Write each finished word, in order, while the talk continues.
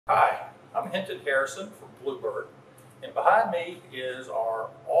Hi, I'm Hinton Harrison from Bluebird, and behind me is our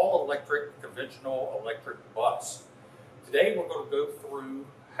all-electric conventional electric bus. Today we're going to go through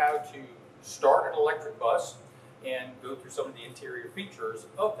how to start an electric bus and go through some of the interior features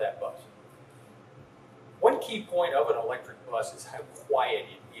of that bus. One key point of an electric bus is how quiet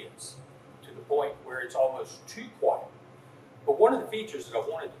it is, to the point where it's almost too quiet. But one of the features that I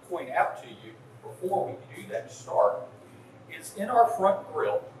wanted to point out to you before we do that start is in our front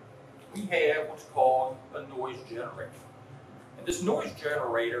grille, we have what's called a noise generator. And this noise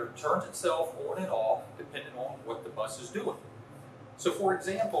generator turns itself on and off depending on what the bus is doing. So for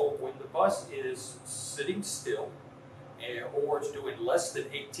example, when the bus is sitting still or it's doing less than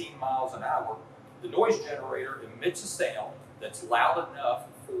 18 miles an hour, the noise generator emits a sound that's loud enough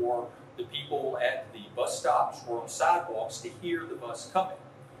for the people at the bus stops or on sidewalks to hear the bus coming.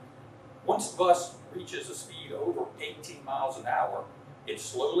 Once the bus reaches a speed over 18 miles an hour, it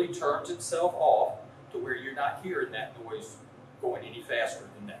slowly turns itself off to where you're not hearing that noise going any faster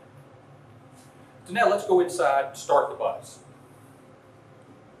than that. So now let's go inside and start the bus.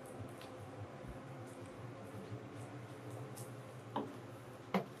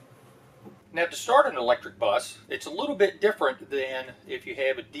 Now, to start an electric bus, it's a little bit different than if you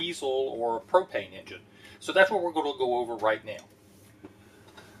have a diesel or a propane engine. So that's what we're going to go over right now.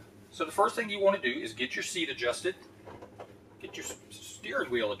 So the first thing you want to do is get your seat adjusted, get your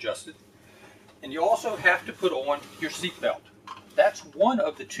steering wheel adjusted, and you also have to put on your seat belt. That's one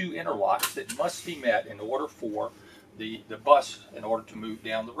of the two interlocks that must be met in order for the bus in order to move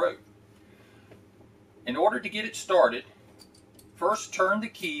down the road. In order to get it started, first turn the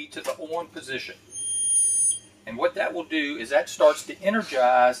key to the on position. And what that will do is that starts to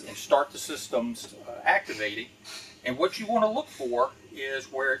energize and start the systems activating. And what you want to look for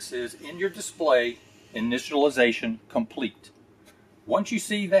is where it says in your display, initialization complete. Once you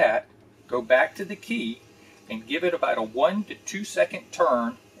see that, go back to the key and give it about a 1 to 2 second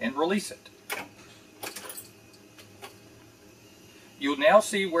turn and release it. You'll now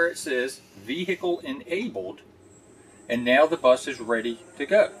see where it says vehicle enabled, and now the bus is ready to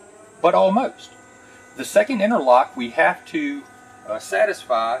go, but almost. The second interlock we have to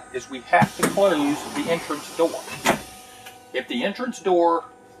satisfy is we have to close the entrance door. If the entrance door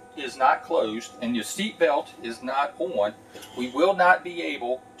is not closed and your seat belt is not on, we will not be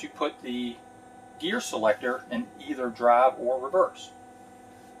able to put the gear selector in either drive or reverse.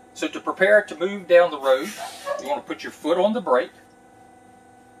 So to prepare to move down the road, you want to put your foot on the brake,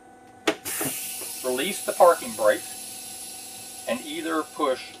 release the parking brake, and either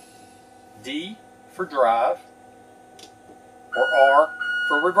push D for drive or R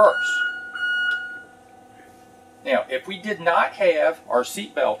for reverse. Now, if we did not have our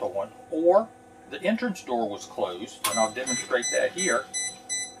seat belt on or the entrance door was closed, and I'll demonstrate that here,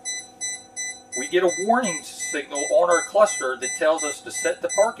 we get a warning signal on our cluster that tells us to set the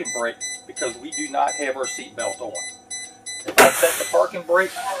parking brake because we do not have our seat belt on. If I set the parking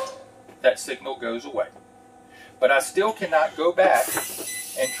brake, that signal goes away. But I still cannot go back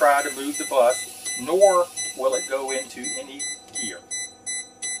and try to move the bus, nor will it go into any gear.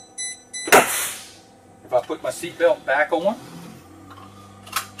 If I put my seatbelt back on,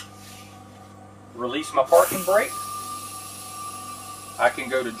 release my parking brake, I can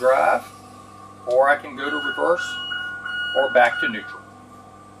go to drive, or I can go to reverse, or back to neutral.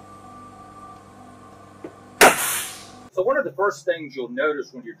 So one of the first things you'll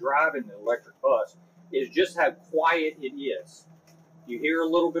notice when you're driving an electric bus is just how quiet it is. You hear a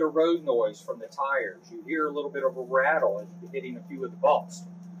little bit of road noise from the tires. You hear a little bit of a rattle as you're hitting a few of the bumps.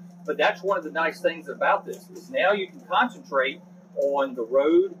 But that's one of the nice things about this, is now you can concentrate on the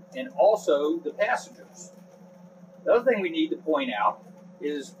road and also the passengers. The other thing we need to point out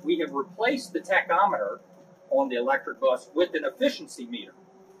is we have replaced the tachometer on the electric bus with an efficiency meter.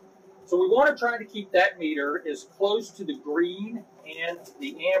 So we want to try to keep that meter as close to the green and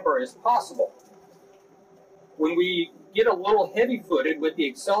the amber as possible. When we get a little heavy-footed with the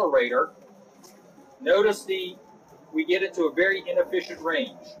accelerator, notice we get it to a very inefficient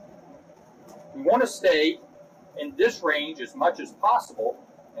range. We want to stay in this range as much as possible,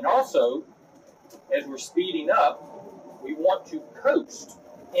 and also, as we're speeding up, we want to coast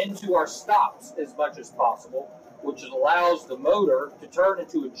into our stops as much as possible, which allows the motor to turn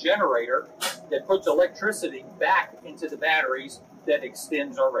into a generator that puts electricity back into the batteries that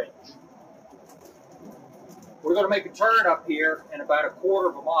extends our range. We're going to make a turn up here in about 1/4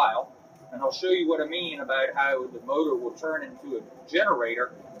 of a mile, and I'll show you what I mean about how the motor will turn into a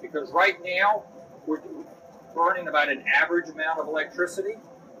generator, because right now we're burning about an average amount of electricity,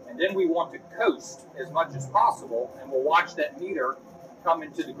 and then we want to coast as much as possible, and we'll watch that meter come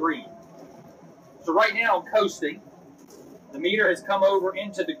into the green. So right now, coasting, the meter has come over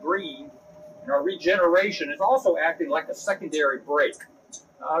into the green, and our regeneration is also acting like a secondary brake.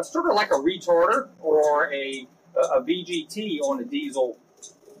 Sort of like a retarder or a VGT on a diesel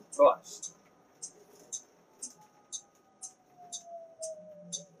bus.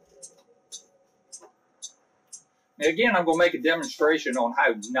 And again, I'm going to make a demonstration on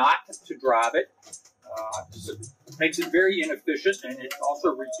how not to drive it. It makes it very inefficient, and it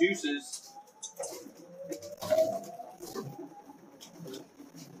also reduces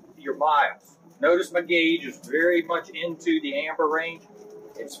your miles. Notice my gauge is very much into the amber range.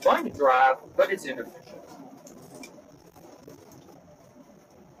 It's fun to drive, but it's inefficient.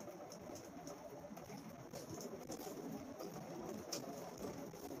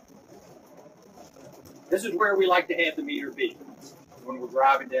 This is where we like to have the meter be when we're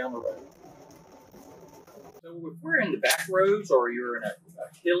driving down the road. So if we're in the back roads or you're in a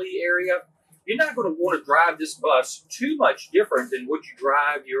hilly area, you're not going to want to drive this bus too much different than what you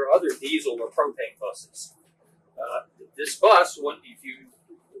drive your other diesel or propane buses. This bus, once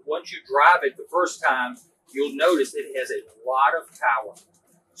you drive it the first time, you'll notice it has a lot of power.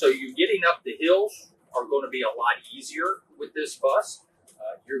 So you getting up the hills are going to be a lot easier with this bus.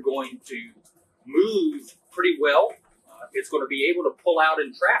 You're going to move pretty well. It's going to be able to pull out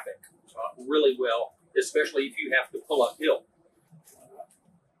in traffic really well, especially if you have to pull uphill.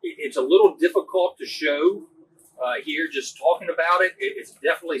 It's a little difficult to show here just talking about it. It's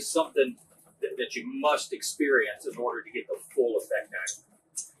definitely something that you must experience in order to get the full effect out of it.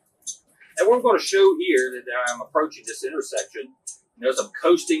 And we're going to show here that I'm approaching this intersection. Notice I'm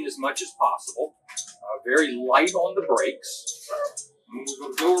coasting as much as possible, very light on the brakes. And we're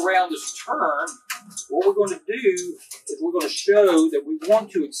going to go around this turn. What we're going to do is we're going to show that we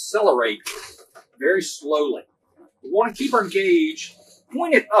want to accelerate very slowly. We want to keep our gauge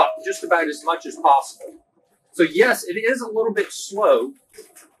pointed up just about as much as possible. So yes, it is a little bit slow,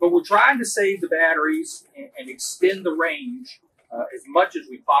 but we're trying to save the batteries and extend the range as much as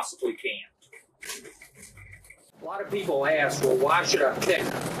we possibly can. A lot of people ask, well, why should I pick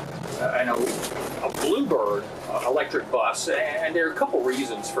a Bluebird electric bus? And there are a couple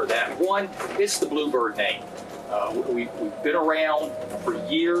reasons for that. One, it's the Bluebird name. We've been around for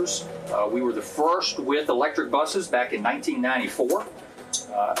years. We were the first with electric buses back in 1994.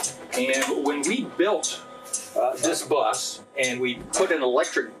 And when we built this bus and we put an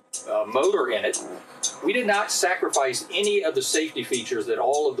electric motor in it, we did not sacrifice any of the safety features that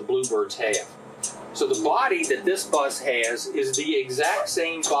all of the Bluebirds have. So the body that this bus has is the exact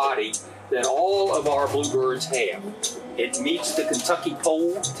same body that all of our Bluebirds have. It meets the Kentucky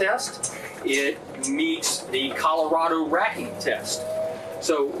pole test. It meets the Colorado racking test.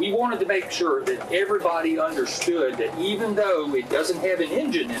 So we wanted to make sure that everybody understood that even though it doesn't have an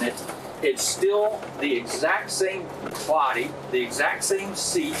engine in it, it's still the exact same body, the exact same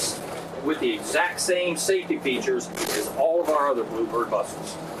seats, with the exact same safety features as all of our other Bluebird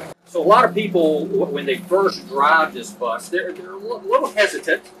buses. So a lot of people, when they first drive this bus, they're a little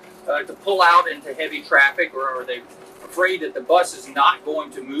hesitant to pull out into heavy traffic, or they're afraid that the bus is not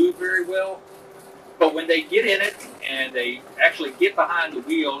going to move very well. But when they get in it and they actually get behind the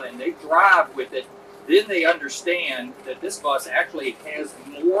wheel and they drive with it, then they understand that this bus actually has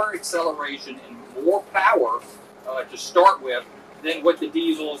more acceleration and more power to start with than what the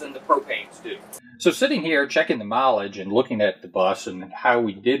diesels and the propanes do. So sitting here checking the mileage and looking at the bus and how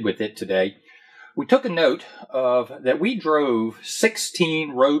we did with it today, we took a note of that we drove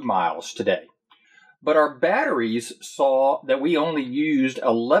 16 road miles today. But our batteries saw that we only used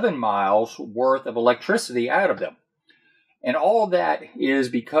 11 miles worth of electricity out of them. And all that is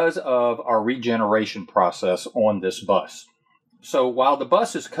because of our regeneration process on this bus. So while the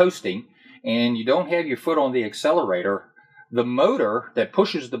bus is coasting and you don't have your foot on the accelerator, the motor that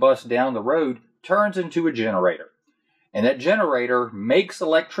pushes the bus down the road turns into a generator. And that generator makes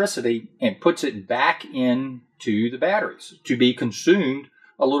electricity and puts it back into the batteries to be consumed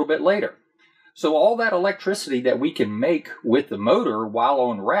a little bit later. So all that electricity that we can make with the motor while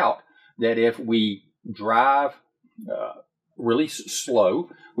on route, that if we drive really slow,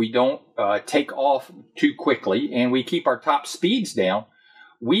 we don't take off too quickly, and we keep our top speeds down,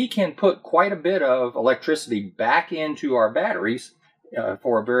 we can put quite a bit of electricity back into our batteries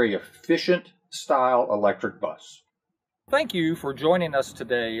for a very efficient style electric bus. Thank you for joining us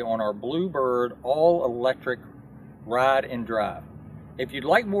today on our Bluebird all-electric ride and drive. If you'd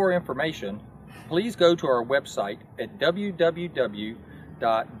like more information, please go to our website at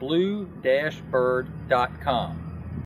www.blue-bird.com.